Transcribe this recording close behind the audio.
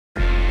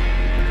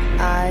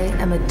I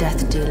am a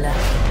death dealer.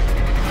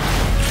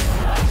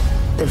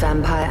 The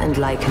vampire and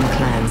Lycan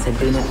clans had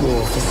been at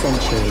war for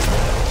centuries.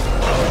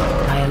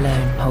 I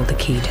alone hold the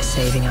key to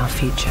saving our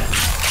future.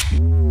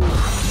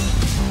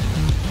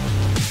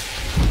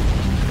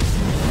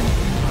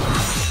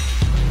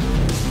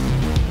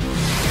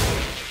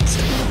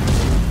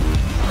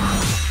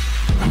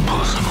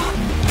 Impossible.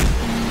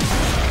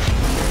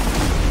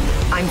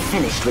 I'm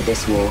finished with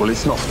this war. Well,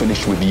 it's not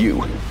finished with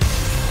you.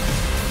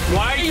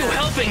 Why are you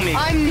helping me?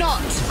 I'm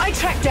not. I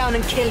track down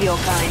and kill your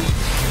kind.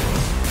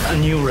 A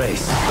new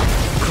race,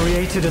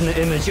 created in the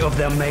image of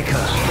their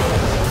maker.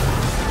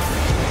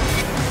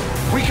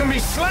 We can be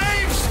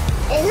slaves,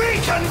 or we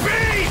can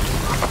be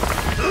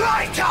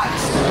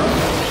Lycans!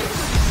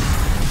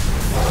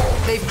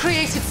 They've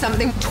created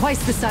something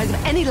twice the size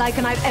of any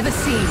Lycan I've ever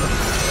seen.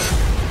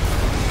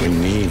 We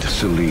need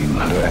Celine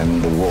to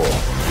end the war.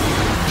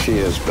 She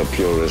is the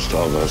purest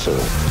of us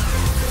all.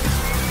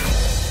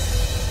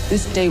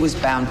 This day was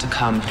bound to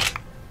come.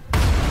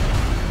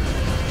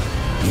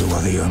 You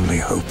are the only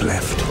hope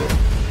left.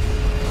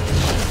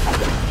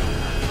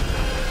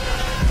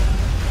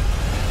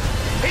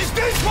 Is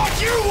this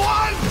what you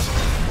want?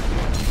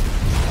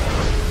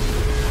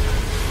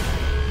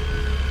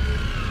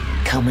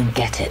 Come and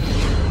get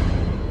it.